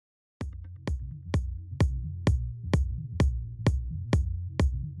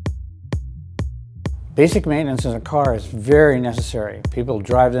Basic maintenance in a car is very necessary. People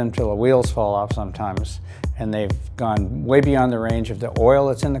drive them till the wheels fall off sometimes, and they've gone way beyond the range of the oil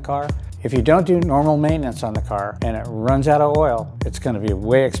that's in the car. If you don't do normal maintenance on the car and it runs out of oil, it's going to be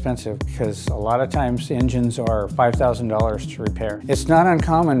way expensive because a lot of times engines are $5,000 to repair. It's not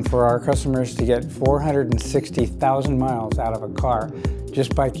uncommon for our customers to get 460,000 miles out of a car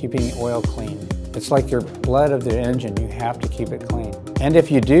just by keeping the oil clean. It's like your blood of the engine, you have to keep it clean. And if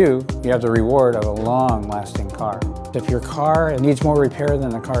you do, you have the reward of a long-lasting car. If your car needs more repair than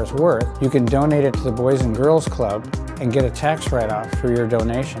the car is worth, you can donate it to the Boys and Girls Club and get a tax write-off for your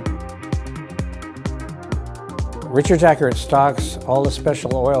donation. Richards Accurate stocks all the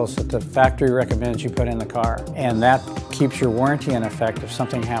special oils that the factory recommends you put in the car, and that keeps your warranty in effect if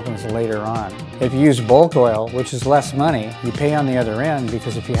something happens later on. If you use bulk oil, which is less money, you pay on the other end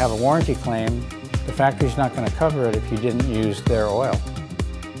because if you have a warranty claim, the factory's not going to cover it if you didn't use their oil.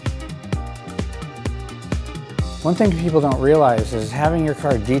 One thing people don't realize is having your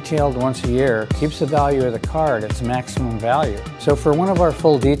car detailed once a year keeps the value of the car at its maximum value. So for one of our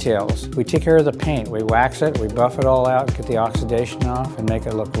full details, we take care of the paint. We wax it, we buff it all out, get the oxidation off, and make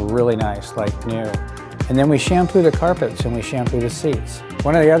it look really nice, like new. And then we shampoo the carpets and we shampoo the seats.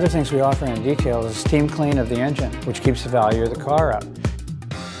 One of the other things we offer in detail is a steam clean of the engine, which keeps the value of the car up.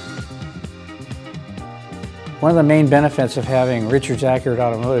 One of the main benefits of having Richards Accurate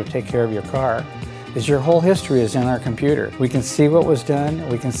Automotive take care of your car is your whole history is in our computer. We can see what was done,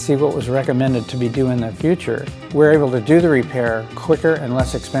 we can see what was recommended to be done in the future. We're able to do the repair quicker and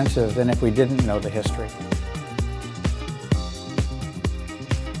less expensive than if we didn't know the history.